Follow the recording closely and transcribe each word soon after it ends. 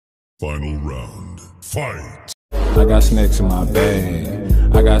Final round. Fight! I got snacks in my bag.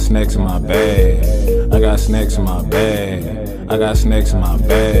 I got snacks in my bag. I got snacks in my bag. I got snacks in my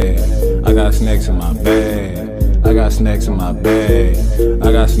bag. I got snacks in my bag. I got snacks in my bag.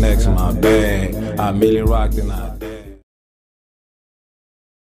 I got snacks in my bag. I immediately rocked and I dead.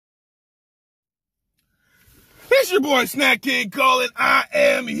 It's your boy Snack King calling. I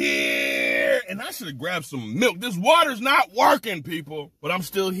am here. And I should have grabbed some milk. This water's not working, people. But I'm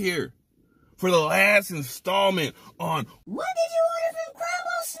still here for the last installment on What did you order from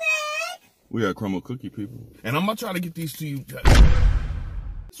Crumbl, Snack? We got Crumbl cookie, people. And I'm going to try to get these to you.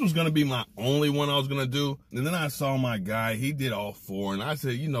 This was going to be my only one I was going to do. And then I saw my guy. He did all four. And I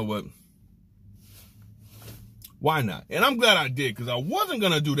said, you know what? Why not? And I'm glad I did, because I wasn't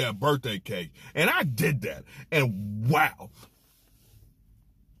going to do that birthday cake. And I did that. And wow.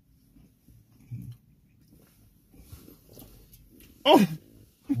 Oh,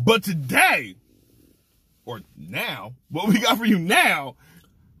 but today, or now, what we got for you now,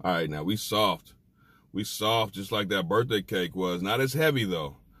 all right, now we soft. We soft just like that birthday cake was. Not as heavy,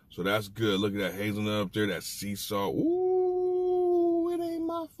 though. So that's good. Look at that hazelnut up there, that sea salt. Ooh, it ain't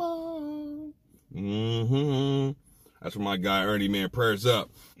my fault. That's for my guy Ernie, man. Prayers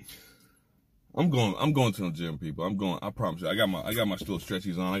up. I'm going to the gym, people. I'm going. I promise you. I got my still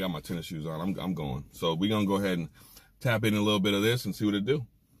stretchies on. I got my tennis shoes on. I'm going. So we're gonna go ahead and tap in a little bit of this and see what it do.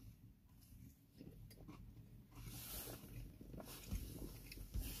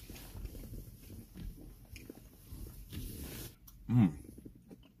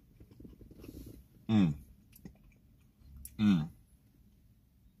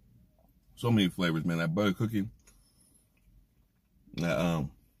 So many flavors, man. That butter cookie, that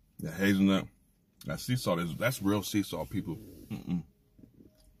hazelnut, that sea salt that's real sea salt, people.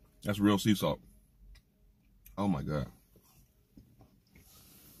 That's real sea salt. Oh my God.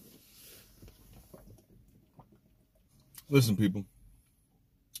 Listen, people.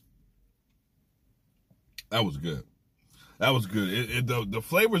 That was good. That was good. The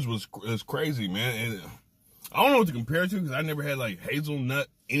flavors was crazy, man. I don't know what to compare it to, because I never had like hazelnut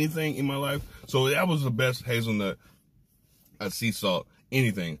anything in my life. So that was the best hazelnut, sea salt,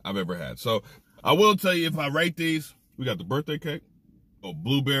 anything I've ever had. So I will tell you, if I rate these, we got the birthday cake,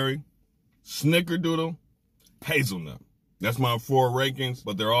 blueberry, snickerdoodle, hazelnut. That's my 4 rankings,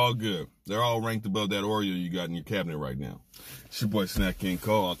 but they're all good. They're all ranked above that Oreo you got in your cabinet right now. It's your boy Snack King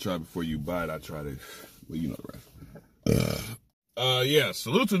Cole. I'll try before you buy it. I try to, well, you know the rest. Yeah,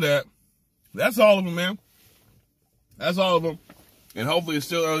 salute to that. That's all of them, man. That's all of them. And hopefully it's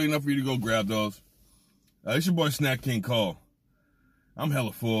still early enough for you to go grab those. It's your boy Snack King Cole. I'm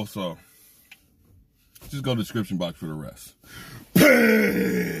hella full, so just go to the description box for the rest.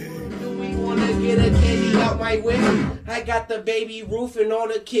 Do we want to get a candy out my way? I got the baby roof and all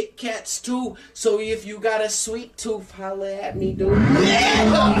the Kit Kats too. So if you got a sweet tooth, holla at me, dude.